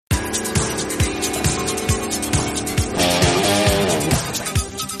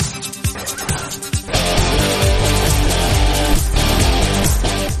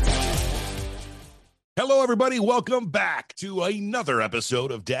everybody. Welcome back to another episode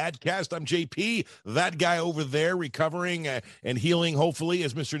of Dadcast. I'm JP. That guy over there recovering and healing, hopefully,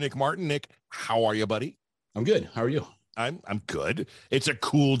 is Mr. Nick Martin. Nick, how are you, buddy? I'm good. How are you? I'm good. It's a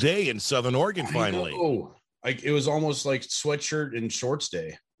cool day in Southern Oregon, finally. Oh, it was almost like sweatshirt and shorts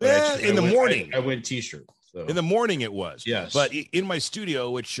day. Yeah, in the morning. I went t-shirt. So. In the morning it was. Yes. But in my studio,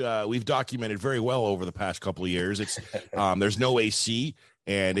 which we've documented very well over the past couple of years, it's there's no AC.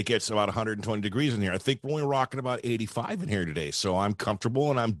 And it gets about 120 degrees in here. I think we're only rocking about 85 in here today. So I'm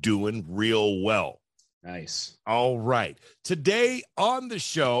comfortable and I'm doing real well. Nice. All right. Today on the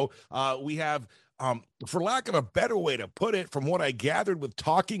show, we have, for lack of a better way to put it, from what I gathered with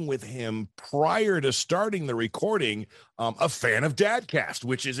talking with him prior to starting the recording, a fan of Dadcast,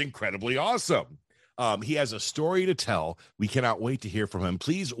 which is incredibly awesome. He has a story to tell. We cannot wait to hear from him.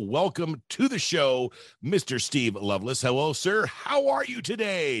 Please welcome to the show, Mr. Steve Lovelace. Hello, sir. How are you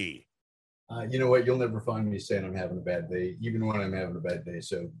today? You know what? You'll never find me saying I'm having a bad day, even when I'm having a bad day.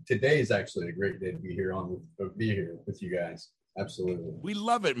 So today is actually a great day to be here with you guys. Absolutely. We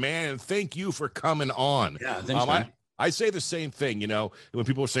love it, man. And thank you for coming on. Yeah, thanks, man. I say the same thing, when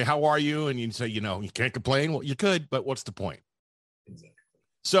people say, how are you? And you say, you can't complain. Well, you could, but what's the point? Exactly.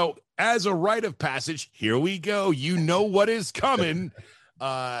 So as a rite of passage, here we go. You know what is coming.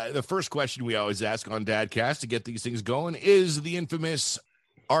 The first question we always ask on Dadcast to get these things going is the infamous,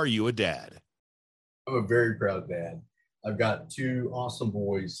 are you a dad? I'm a very proud dad. I've got two awesome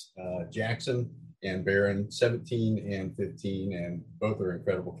boys, Jackson and Barron, 17 and 15, and both are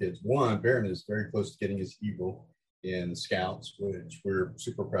incredible kids. Barron is very close to getting his Eagle in Scouts, which we're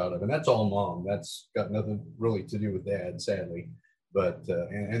super proud of. And that's all mom. That's got nothing really to do with dad, sadly. But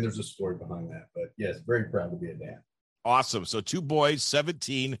and there's a story behind that. But yes, very proud to be a dad. Awesome. So two boys,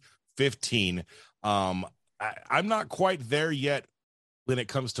 17, 15. I'm not quite there yet when it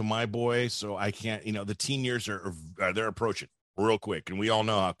comes to my boy. So I can't, the teen years they're approaching real quick. And we all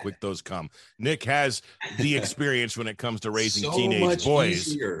know how quick those come. Nick has the experience when it comes to raising teenage boys.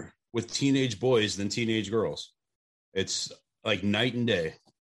 Easier with teenage boys than teenage girls. It's like night and day.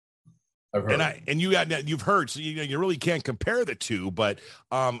 I've heard. You've heard, so you really can't compare the two. But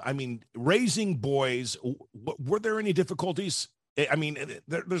raising boys, were there any difficulties? I mean,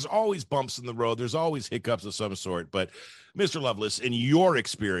 there's always bumps in the road. There's always hiccups of some sort. But Mr. Lovelace, in your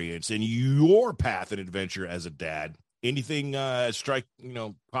experience, in your path and adventure as a dad, anything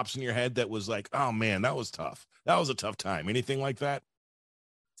pops in your head that was like, oh man, that was tough. That was a tough time. Anything like that?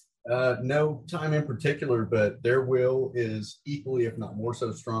 No time in particular, but their will is equally, if not more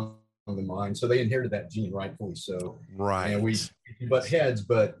so, strong than mine. So they inherited that gene, rightfully so. Right. And we butt heads,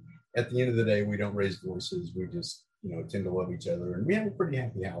 but at the end of the day, we don't raise voices. We just, tend to love each other, and we have a pretty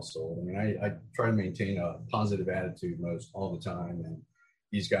happy household. I mean, I try to maintain a positive attitude all the time, and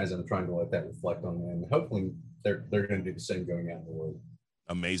these guys, I'm trying to let that reflect on them. Hopefully, they're going to do the same going out in the world.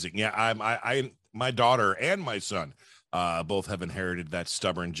 Amazing. Yeah, my daughter and my son both have inherited that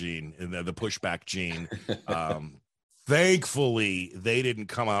stubborn gene, the pushback gene. Thankfully, they didn't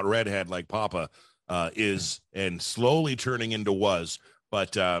come out redhead like Papa is and slowly turning into was.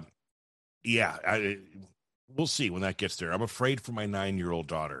 But we'll see when that gets there. I'm afraid for my 9-year-old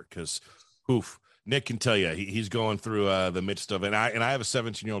daughter because, Nick can tell you he's going through the midst of it. And I have a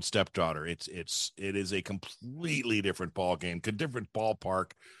 17-year-old stepdaughter. It is a completely different ball game, different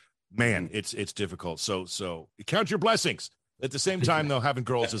ballpark. Man, it's difficult. So count your blessings. At the same time, though, having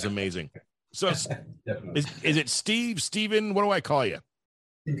girls is amazing. So is it Steve, Steven? What do I call you?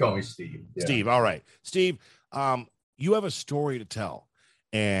 You can call me Steve. Yeah. Steve. All right. Steve, you have a story to tell.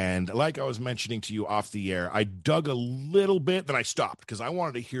 And like I was mentioning to you off the air, I dug a little bit, then I stopped because I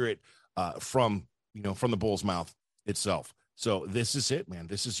wanted to hear it from the bull's mouth itself. So this is it, man.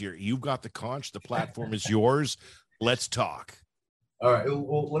 You've got the conch. The platform is yours. Let's talk. All right.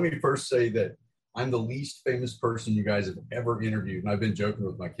 Well, let me first say that I'm the least famous person you guys have ever interviewed, and I've been joking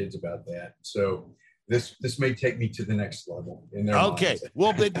with my kids about that. So this may take me to the next level in their Okay. minds.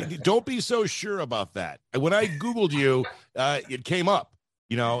 Well, don't be so sure about that. When I Googled you, it came up,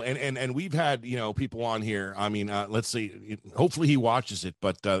 and we've had, people on here. I mean, let's see, hopefully he watches it,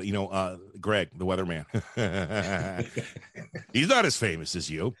 but Greg, the weatherman, he's not as famous as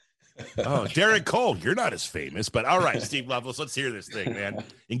you. Oh, Derek Cole, you're not as famous, but all right, Steve Lovelace, let's hear this thing, man,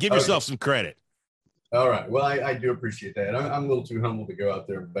 and give yourself some credit. All right. Well, I do appreciate that. I'm a little too humble to go out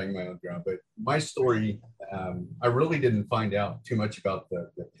there and bang my own drum, but my story, I really didn't find out too much about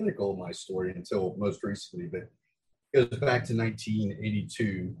the pinnacle of my story until most recently, but it goes back to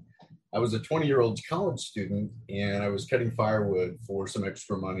 1982. I was a 20-year-old college student, and I was cutting firewood for some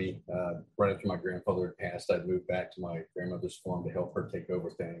extra money. Right after my grandfather had passed, I'd moved back to my grandmother's farm to help her take over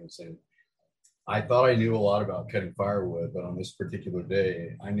things. And I thought I knew a lot about cutting firewood, but on this particular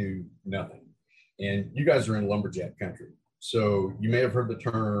day, I knew nothing. And you guys are in lumberjack country. So you may have heard the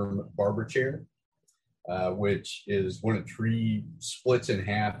term barber chair, which is when a tree splits in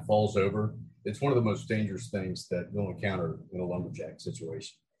half, falls over. It's one of the most dangerous things that you'll encounter in a lumberjack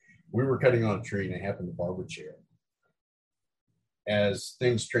situation. We were cutting on a tree and it happened to barber chair. As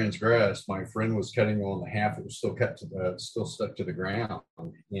things transgressed, my friend was cutting on the half that was still stuck to the ground,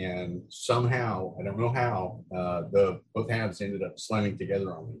 and somehow, I don't know how, the both halves ended up slamming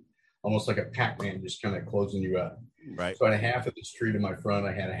together on me, almost like a Pac-Man, just kind of closing you up. Right. So I had half of this tree to my front,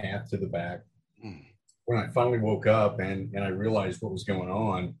 I had a half to the back. When I finally woke up and I realized what was going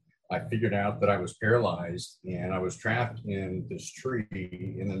on, I figured out that I was paralyzed and I was trapped in this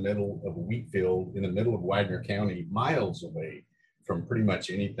tree in the middle of a wheat field in the middle of Wagner County, miles away from pretty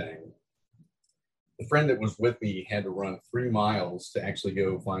much anything. The friend that was with me had to run 3 miles to actually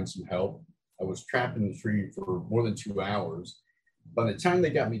go find some help. I was trapped in the tree for more than 2 hours. By the time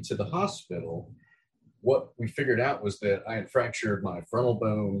they got me to the hospital, what we figured out was that I had fractured my frontal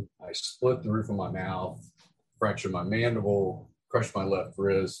bone, I split the roof of my mouth, fractured my mandible, crushed my left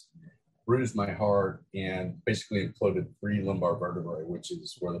wrist, bruised my heart, and basically imploded 3 lumbar vertebrae, which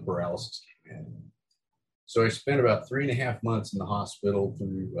is where the paralysis came in. So I spent about 3.5 months in the hospital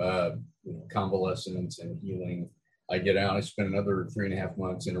through convalescence and healing. I get out, I spent another 3.5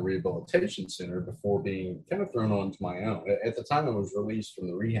 months in a rehabilitation center before being kind of thrown onto my own. At the time I was released from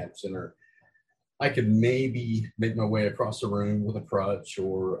the rehab center, I could maybe make my way across the room with a crutch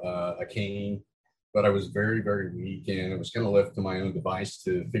or a cane, but I was very, very weak, and I was kind of left to my own device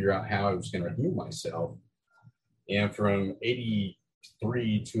to figure out how I was going to heal myself. And from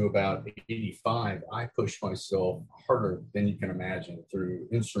 83 to about 85, I pushed myself harder than you can imagine through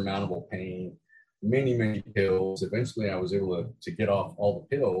insurmountable pain, many, many pills. Eventually, I was able to get off all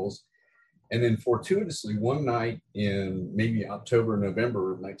the pills. And then fortuitously, one night in maybe October,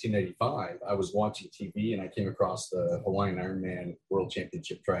 November of 1985, I was watching TV and I came across the Hawaiian Ironman World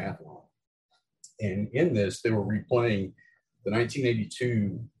Championship Triathlon. And in this, they were replaying the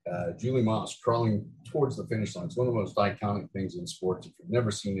 1982 Julie Moss crawling towards the finish line. It's one of the most iconic things in sports. If you've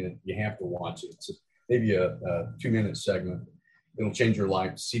never seen it, you have to watch it. It's maybe a 2-minute segment. It'll change your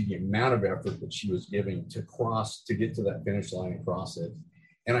life to see the amount of effort that she was giving to get to that finish line and cross it.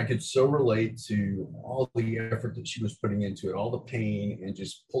 And I could so relate to all the effort that she was putting into it, all the pain, and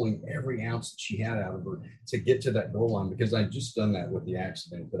just pulling every ounce that she had out of her to get to that goal line, because I'd just done that with the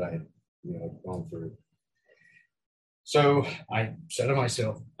accident that I had gone through. So I said to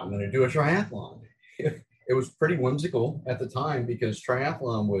myself, I'm going to do a triathlon. It was pretty whimsical at the time because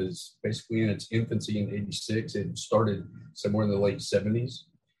triathlon was basically in its infancy in 86. It started somewhere in the late 70s.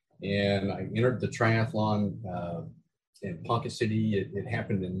 And I entered the triathlon in Ponca City. It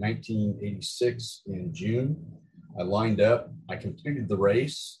happened in 1986 in June. I lined up. I completed the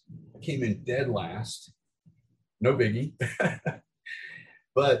race. I came in dead last. No biggie.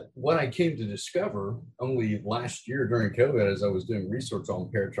 But what I came to discover only last year during COVID, as I was doing research on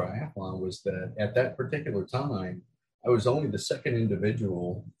paratriathlon, was that at that particular time, I was only the second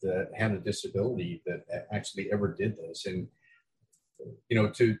individual that had a disability that actually ever did this. And,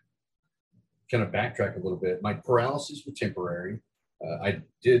 to kind of backtrack a little bit, my paralysis was temporary. I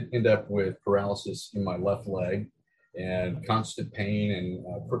did end up with paralysis in my left leg and constant pain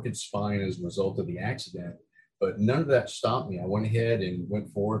and crooked spine as a result of the accident. But none of that stopped me. I went ahead and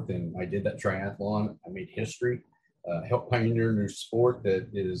went forth and I did that triathlon. I made history, helped pioneer a new sport that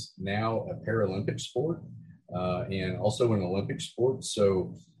is now a Paralympic sport and also an Olympic sport.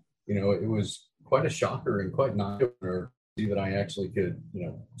 So, it was quite a shocker and quite an eye-opener to see that I actually could,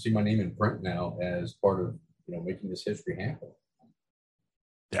 see my name in print now as part of, making this history happen.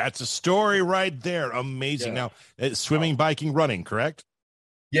 That's a story right there. Amazing. Yeah. Now, swimming, biking, running, correct?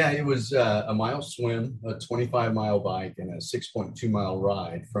 Yeah, it was a mile swim, a 25-mile bike, and a 6.2-mile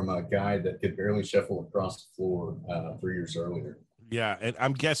ride from a guy that could barely shuffle across the floor 3 years earlier. Yeah, and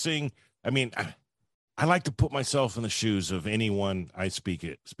I'm guessing, I like to put myself in the shoes of anyone I speak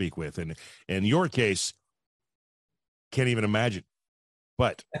with, and in your case, can't even imagine.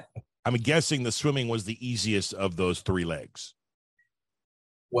 But I'm guessing the swimming was the easiest of those 3 legs.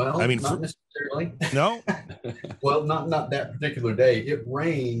 Well, not necessarily. No? Well, not that particular day. It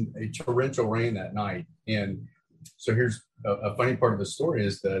rained, a torrential rain that night. And so here's a funny part of the story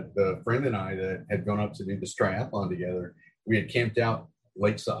is that the friend and I that had gone up to do this triathlon together, we had camped out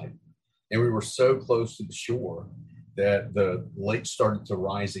lakeside. And we were so close to the shore that the lake started to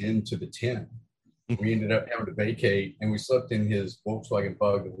rise into the tent. We ended up having to vacate, and we slept in his Volkswagen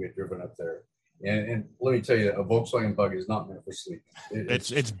Bug that we had driven up there. And let me tell you, a Volkswagen Bug is not meant for sleeping.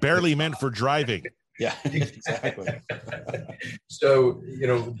 It's barely meant for driving. Yeah, exactly. So,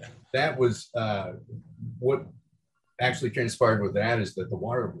 that was what actually transpired with that, is that the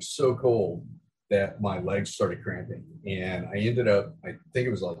water was so cold that my legs started cramping. And I ended up, I think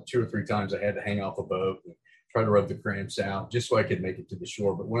it was like 2 or 3 times I had to hang off a boat and try to rub the cramps out just so I could make it to the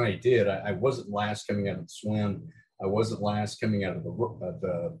shore. But when I did, I wasn't last coming out of the swim. I wasn't last coming out of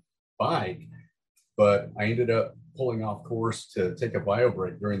the bike, but I ended up pulling off course to take a bio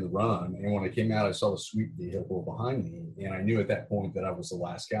break during the run. And when I came out, I saw the sweep vehicle behind me. And I knew at that point that I was the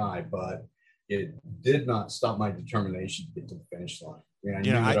last guy, but it did not stop my determination to get to the finish line. I mean, I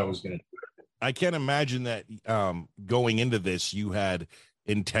knew that I was going to do it. I can't imagine that going into this, you had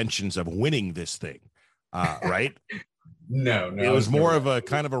intentions of winning this thing, right? No. It was more of a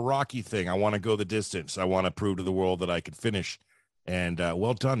kind of a rocky thing. I want to go the distance. I want to prove to the world that I could finish. And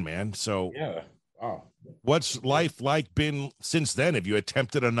well done, man. So yeah. Wow. What's life like been since then? Have you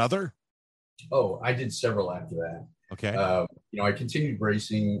attempted another? Oh, I did several after that. Okay. I continued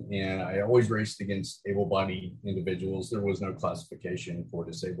racing, and I always raced against able-bodied individuals. There was no classification for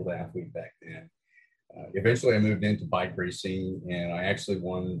disabled athlete back then. Eventually, I moved into bike racing, and I actually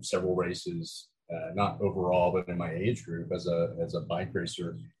won several races, not overall, but in my age group as a bike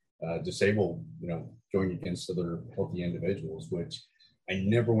racer, disabled, going against other healthy individuals, which I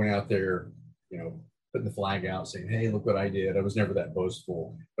never went out there, putting the flag out saying, hey, look what I did. I was never that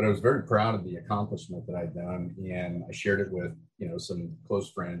boastful, but I was very proud of the accomplishment that I'd done. And I shared it with, some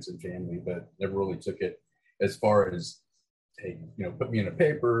close friends and family, but never really took it as far as, hey, put me in a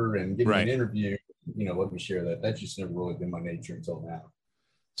paper and give me an interview, let me share that. That's just never really been my nature until now.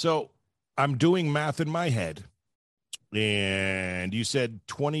 So I'm doing math in my head. And you said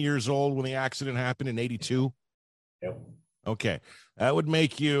 20 years old when the accident happened in 82? Yep. Okay. That would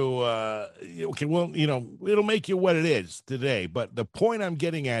make you, okay, well, it'll make you what it is today. But the point I'm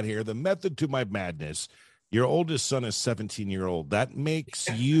getting at here, the method to my madness, your oldest son is 17-year-old. That makes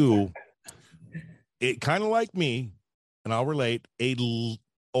you, it kind of like me, and I'll relate,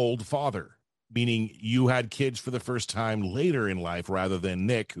 old father, meaning you had kids for the first time later in life rather than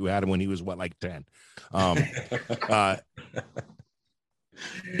Nick, who had him when he was, like 10.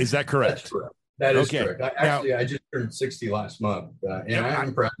 Is that correct? That's correct. That is correct. I just turned 60 last month, and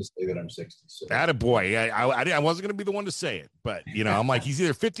I'm proud to say that I'm 60. So. Attaboy. I wasn't going to be the one to say it, but, I'm like, he's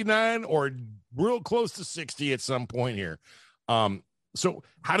either 59 or real close to 60 at some point here. So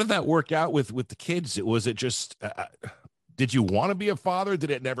how did that work out with the kids? Was it just, did you want to be a father? Did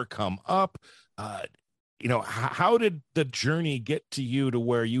it never come up? How did the journey get to you to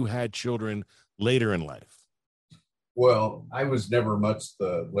where you had children later in life? Well, I was never much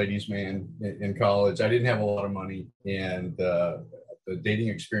the ladies' man in college. I didn't have a lot of money, and the dating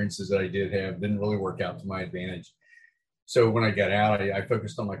experiences that I did have didn't really work out to my advantage. So when I got out, I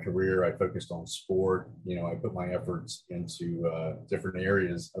focused on my career. I focused on sport. I put my efforts into different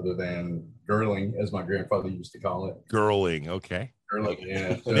areas other than girling, as my grandfather used to call it. Girling, okay. Girling,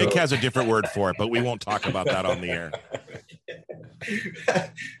 yeah. So, Nick has a different word for it, but we won't talk about that on the air.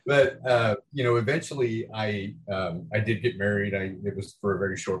 But eventually I did get married. It was for a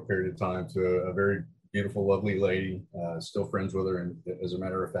very short period of time to a very beautiful, lovely lady. Still friends with her, and as a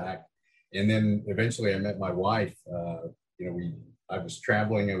matter of fact. And then eventually I met my wife. I was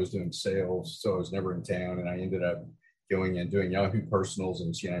traveling. I was doing sales, so I was never in town. And I ended up going and doing Yahoo Personals,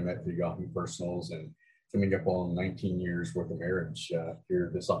 and she and I met through Yahoo Personals, and coming up on 19 years worth of marriage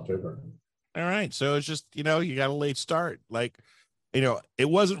here this October. All right. So it's just, you got a late start. Like, it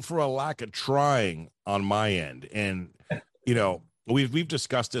wasn't for a lack of trying on my end. And, we've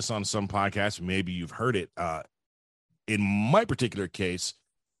discussed this on some podcasts. Maybe you've heard it. In my particular case,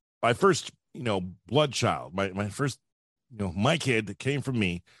 my first, blood child, my first, my kid that came from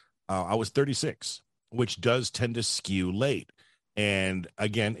me, I was 36, which does tend to skew late. And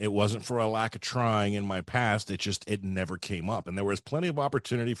again, it wasn't for a lack of trying in my past. It never came up. And there was plenty of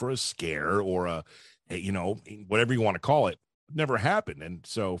opportunity for a scare or whatever you want to call it. It never happened. And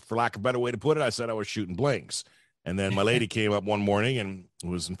so for lack of a better way to put it, I said I was shooting blanks. And then my lady came up one morning, and it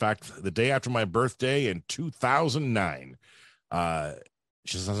was in fact the day after my birthday in 2009.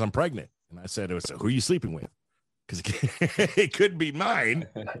 She says, I'm pregnant. And I said, who are you sleeping with? Because it could be mine.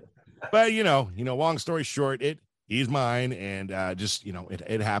 But, long story short, he's mine. And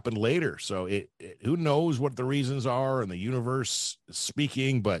it happened later. So who knows what the reasons are and the universe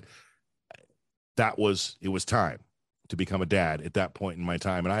speaking, but it was time to become a dad at that point in my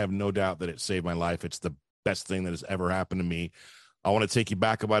time. And I have no doubt that it saved my life. It's the best thing that has ever happened to me. I want to take you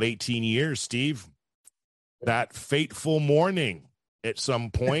back about 18 years, Steve. That fateful morning at some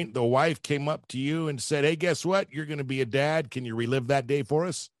point the wife came up to you and said, hey, guess what? You're going to be a dad. Can you relive that day for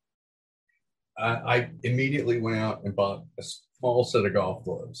us? I immediately went out and bought a small set of golf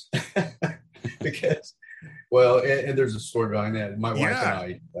clubs because, well, and there's a story behind that. My wife and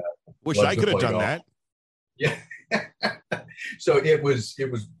I wish I could have done golf. that. Yeah. So it was,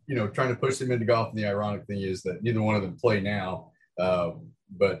 trying to push them into golf. And the ironic thing is that neither one of them play now.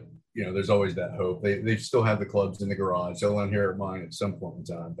 But there's always that hope. They still have the clubs in the garage. They'll inherit mine at some point in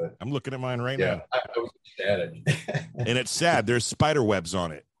time. But I'm looking at mine right now. I was ecstatic. And it's sad. There's spider webs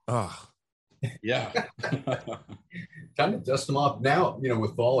on it. Oh, yeah. Time to dust them off now.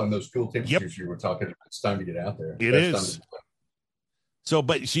 With fall and those cool temperatures you were talking about, it's time to get out there. It is. So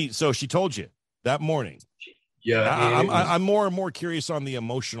she told you that morning. Yeah. I'm more and more curious on the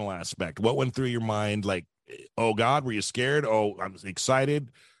emotional aspect. What went through your mind? Like, oh God, were you scared? Oh, I'm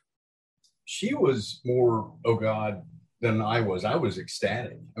excited. She was more, oh God, than I was. I was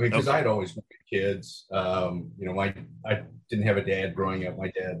ecstatic. I mean, because I'd always wanted kids. I didn't have a dad growing up. My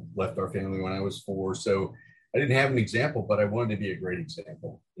dad left our family when I was 4. So I didn't have an example, but I wanted to be a great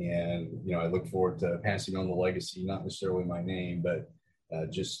example. And, I look forward to passing on the legacy, not necessarily my name, but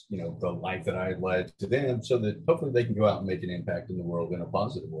just, the life that I had led to them so that hopefully they can go out and make an impact in the world in a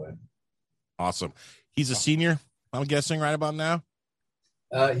positive way. Awesome. He's a senior, I'm guessing, right about now?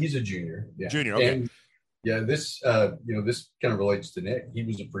 He's a junior. Yeah. Junior, okay. And, this kind of relates to Nick. He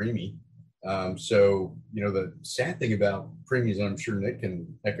was a preemie. So, the sad thing about preemies, and I'm sure Nick can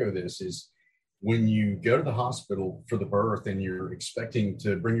echo this, is when you go to the hospital for the birth and you're expecting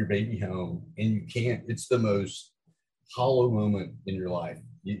to bring your baby home and you can't, it's the most hollow moment in your life.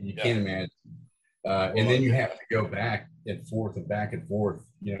 You can't imagine. And then you have to go back and forth,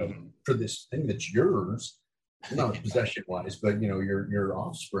 for this thing that's yours, not possession wise, but your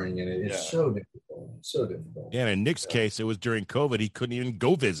offspring, and it's so difficult. It's so difficult. Yeah, and in Nick's case, it was during COVID. He couldn't even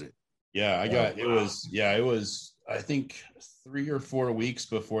go visit. Yeah, it was, I think 3 or 4 weeks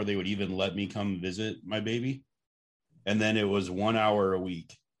before they would even let me come visit my baby. And then it was 1 hour a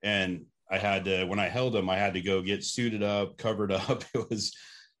week. And I had to, when I held him, I had to go get suited up, covered up.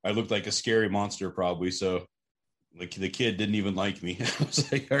 I looked like a scary monster probably. So like the kid didn't even like me. I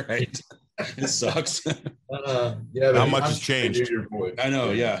was like, all right, it sucks. How much has changed? I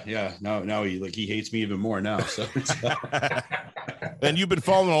know. Yeah. Now he hates me even more now. So and you've been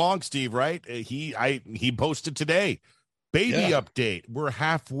following along, Steve, right? He posted today, baby update. We're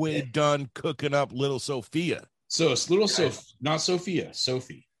halfway done cooking up little Sophia. So it's little not Sophia,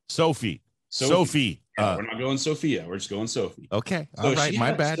 Sophie. We're not going Sophia. We're just going Sophie. Okay. All right.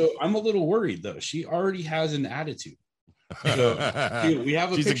 My bad. So I'm a little worried though. She already has an attitude. So we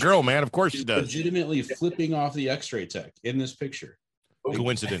have she's a girl, man. Of course she does. Legitimately flipping off the X-ray tech in this picture.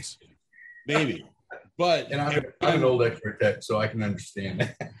 Coincidence. Maybe. But and I'm an old X-ray tech, so I can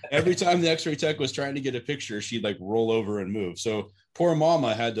understand. Every time the X-ray tech was trying to get a picture, she'd like roll over and move. So poor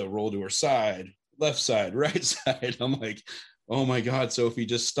mama had to roll to her side, left side, right side. I'm like, oh my God, Sophie,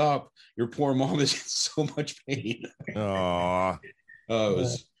 just stop. Your poor mom is in so much pain. Aww. It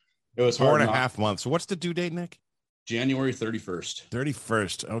was 4.5 months. So what's the due date, Nick? January 31st.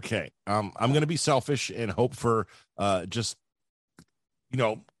 31st. Okay. I'm going to be selfish and hope for just,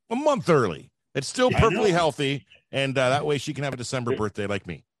 a month early. It's still perfectly healthy. And that way she can have a December birthday like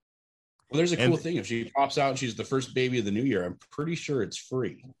me. Well, there's a cool thing. If she pops out and she's the first baby of the new year, I'm pretty sure it's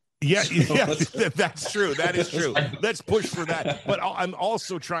free. Yeah, that's true. That is true. Let's push for that. But I'm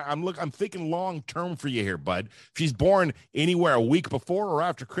also trying. I'm thinking long term for you here, bud. If she's born anywhere a week before or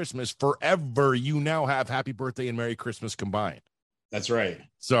after Christmas, forever you now have Happy Birthday and Merry Christmas combined. That's right.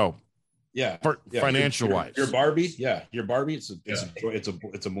 So, financial wise, your Barbie. Yeah, your Barbie. It's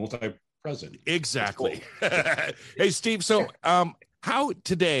a multi present. Exactly. Cool. Hey, Steve. So, how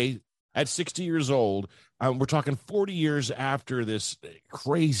today at 60 years old? We're talking 40 years after this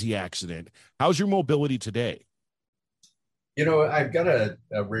crazy accident. How's your mobility today? I've got a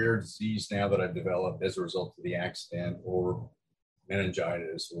rare disease now that I've developed as a result of the accident, or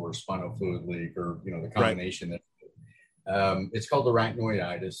meningitis, or spinal fluid leak, or the combination. Right. It's called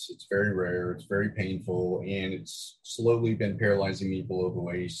arachnoiditis. It's very rare. It's very painful, and it's slowly been paralyzing me below the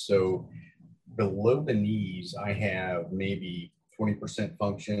waist. So below the knees, I have maybe 20%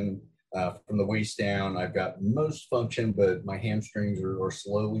 function. From the waist down, I've got most function, but my hamstrings are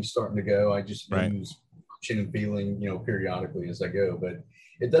slowly starting to go. I just lose function and feeling, periodically as I go, but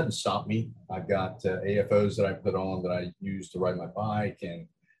it doesn't stop me. I've got AFOs that I put on that I use to ride my bike, and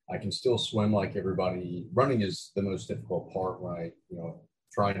I can still swim like everybody. Running is the most difficult part when I,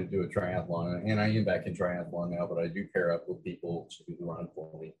 trying to do a triathlon, and I am back in triathlon now, but I do pair up with people to do the run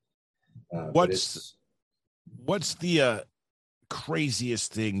for me. What's the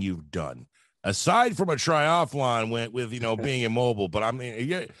craziest thing you've done? Aside from a triathlon with being immobile, but I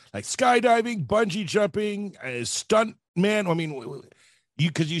mean, like skydiving, bungee jumping, stunt man. I mean,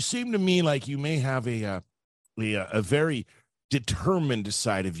 because you seem to me like you may have a very determined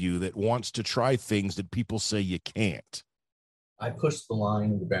side of you that wants to try things that people say you can't. I pushed the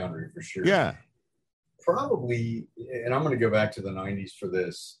line, the boundary for sure. Yeah. Probably, and I'm going to go back to the 90s for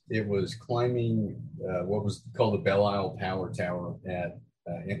this. It was climbing what was called the Belle Isle Power Tower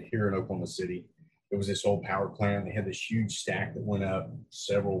here in Oklahoma City. It was this old power plant. They had this huge stack that went up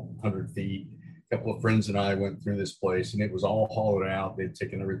several hundred feet. A couple of friends and I went through this place, and it was all hollowed out. They'd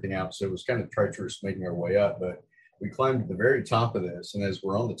taken everything out, so it was kind of treacherous making our way up. But we climbed to the very top of this, and as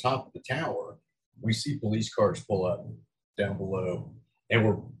we're on the top of the tower, we see police cars pull up down below. And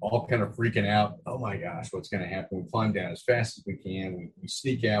we're all kind of freaking out. Oh my gosh, what's going to happen? We climb down as fast as we can. We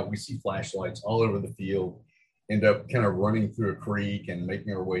sneak out. We see flashlights all over the field. End up kind of running through a creek and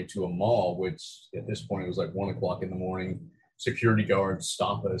making our way to a mall, which at this point it was like 1 o'clock in the morning. Security guards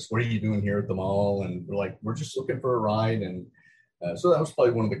stop us. What are you doing here at the mall? And we're like, we're just looking for a ride. And so that was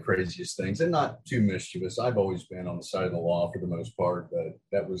probably one of the craziest things, and not too mischievous. I've always been on the side of the law for the most part, but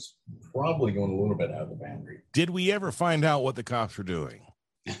that was probably going a little bit out of the boundary. Did we ever find out what the cops were doing?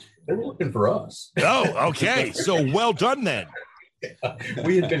 They were looking for us. Oh, okay. So well done then.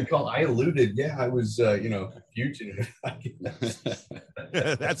 We had been called. I alluded. Yeah, I was, fugitive.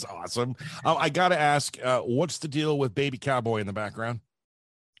 That's awesome. I got to ask, what's the deal with Baby Cowboy in the background?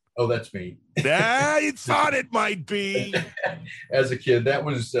 Oh, that's me. I thought it might be. As a kid, that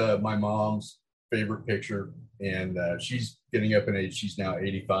was my mom's favorite picture, and she's getting up in age. She's now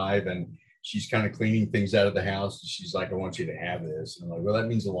 85, and she's kind of cleaning things out of the house. She's like, I want you to have this. And I'm like, well, that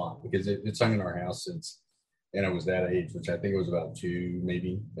means a lot because it's hung in our house since, and I was that age, which I think it was about 2,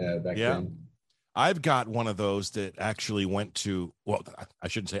 maybe back then. I've got one of those that actually went to, well, I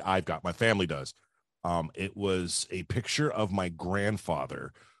shouldn't say I've got, my family does. It was a picture of my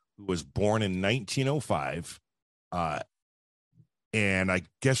grandfather who was born in 1905. And I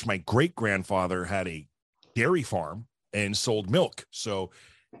guess my great grandfather had a dairy farm and sold milk. So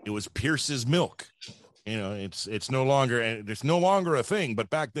it was Pierce's milk. It's no longer, and it's no longer a thing, but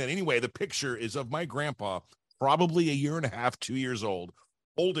back then anyway, the picture is of my grandpa, probably 1.5 years, 2 years old,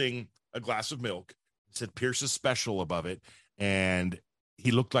 holding a glass of milk. It said Pierce's Special above it. And he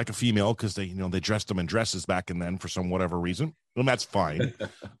looked like a female because they dressed him in dresses back and then for some whatever reason. And that's fine.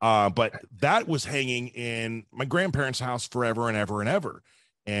 But that was hanging in my grandparents' house forever and ever and ever.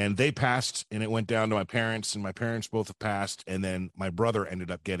 And they passed, and it went down to my parents, and my parents both have passed. And then my brother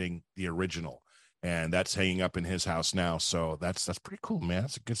ended up getting the original, and that's hanging up in his house now. So that's pretty cool, man.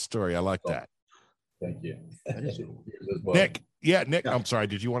 That's a good story. I like that. Thank you. Nick. Yeah, Nick. I'm sorry.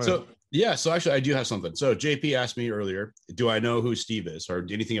 Did you want to? So actually I do have something. So JP asked me earlier, do I know who Steve is or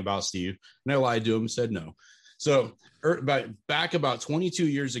anything about Steve? And I lied to him, said no. So back about 22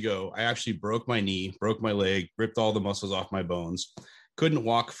 years ago, I actually broke my knee, broke my leg, ripped all the muscles off my bones, couldn't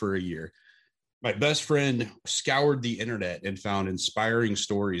walk for a year. My best friend scoured the internet and found inspiring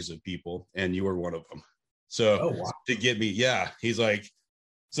stories of people, and you were one of them. So to get me, he's like,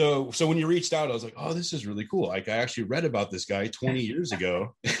 so when you reached out, I was like, oh, this is really cool. Like I actually read about this guy 20 years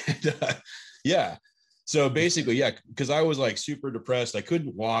ago. And, so basically, because I was like super depressed. I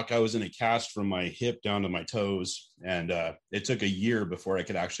couldn't walk. I was in a cast from my hip down to my toes. And it took a year before I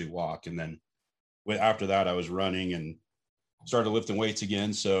could actually walk. And then after that, I was running and started lifting weights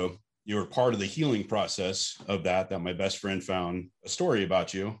again. So you were part of the healing process of that my best friend found a story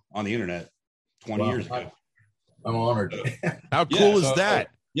about you on the internet 20 years ago. I'm honored. How cool is that?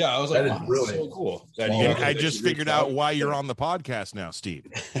 I was like, that is really so cool. I just figured out why you're on the podcast now, Steve.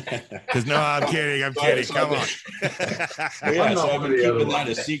 Because no, I'm kidding. I'm kidding. Come on. So I've been keeping that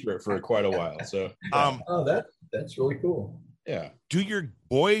a secret for quite a while. So, that's really cool. Yeah. Do your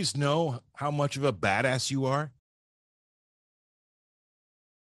boys know how much of a badass you are?